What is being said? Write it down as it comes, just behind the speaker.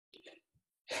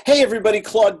Hey everybody,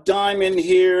 Claude Diamond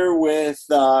here with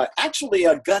actually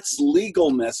a guts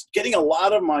legal mess. Getting a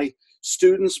lot of my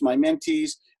students, my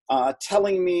mentees,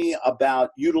 telling me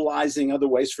about utilizing other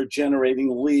ways for generating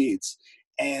leads.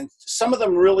 And some of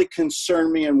them really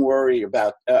concern me and worry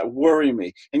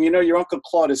me. And you know, your Uncle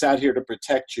Claude is out here to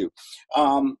protect you.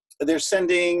 They're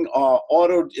sending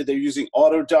they're using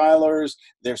auto dialers,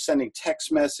 they're sending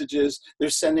text messages,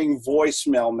 they're sending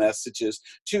voicemail messages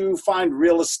to find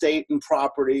real estate and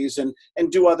properties and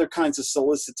do other kinds of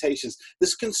solicitations.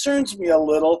 This concerns me a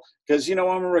little because, you know,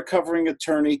 I'm a recovering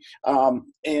attorney,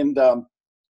 and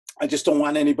I just don't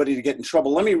want anybody to get in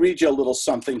trouble. Let me read you a little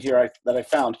something here that I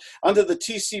found. Under the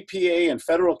TCPA and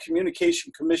Federal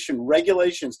Communication Commission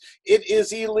regulations, it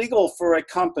is illegal for a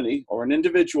company or an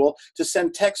individual to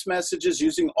send text messages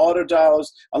using auto dialers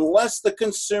unless the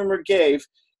consumer gave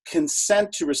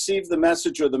consent to receive the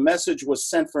message or the message was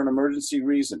sent for an emergency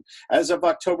reason. As of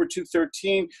October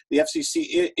 2013, the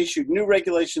FCC issued new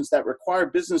regulations that require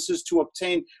businesses to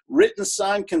obtain written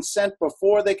signed consent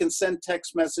before they can send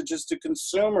text messages to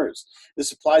consumers.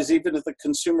 This applies even if the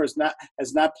consumer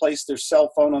has not placed their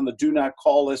cell phone on the do not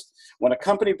call list. When a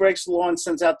company breaks the law and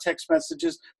sends out text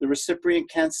messages, the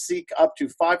recipient can seek up to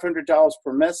 $500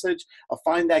 per message, a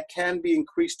fine that can be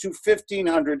increased to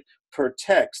 $1,500 per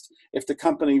text if the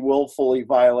company willfully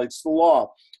violates the law.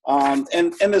 And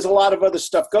there's a lot of other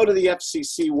stuff. Go to the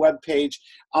FCC webpage.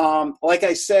 Like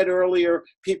I said earlier,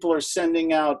 people are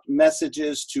sending out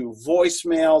messages to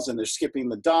voicemails and they're skipping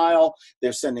the dial.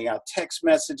 They're sending out text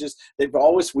messages. We've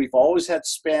always had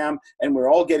spam, and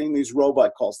we're all getting these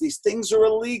robot calls. These things are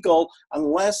illegal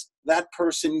unless that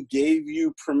person gave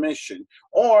you permission,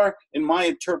 or in my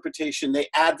interpretation, they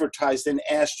advertised and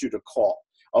asked you to call.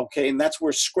 Okay, and that's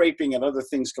where scraping and other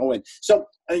things go in. So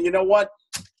you know what?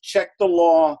 Check the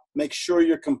law, make sure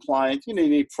you're compliant. You know, you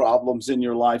need problems in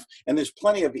your life, and there's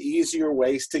plenty of easier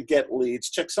ways to get leads.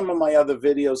 Check some of my other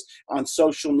videos on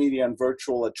social media and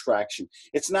virtual attraction.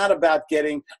 It's not about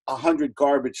getting 100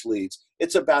 garbage leads.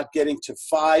 It's about getting to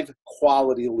 5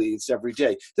 quality leads every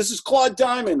day. This is Claude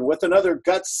Diamond with another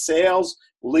Guts Sales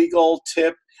legal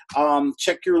tip.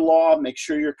 Check your law, make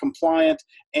sure you're compliant,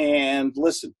 and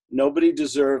listen, nobody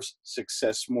deserves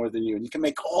success more than you. And you can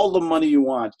make all the money you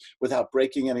want without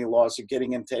breaking any laws or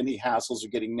getting into any hassles or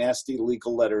getting nasty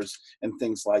legal letters and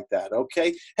things like that,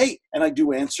 okay? Hey, and I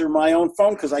do answer my own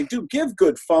phone because I do give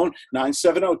good phone,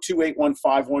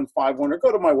 970-281-5151, or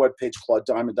go to my webpage,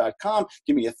 claudediamond.com.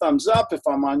 Give me a thumbs up if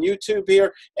I'm on YouTube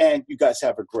here, and you guys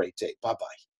have a great day.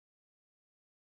 Bye-bye.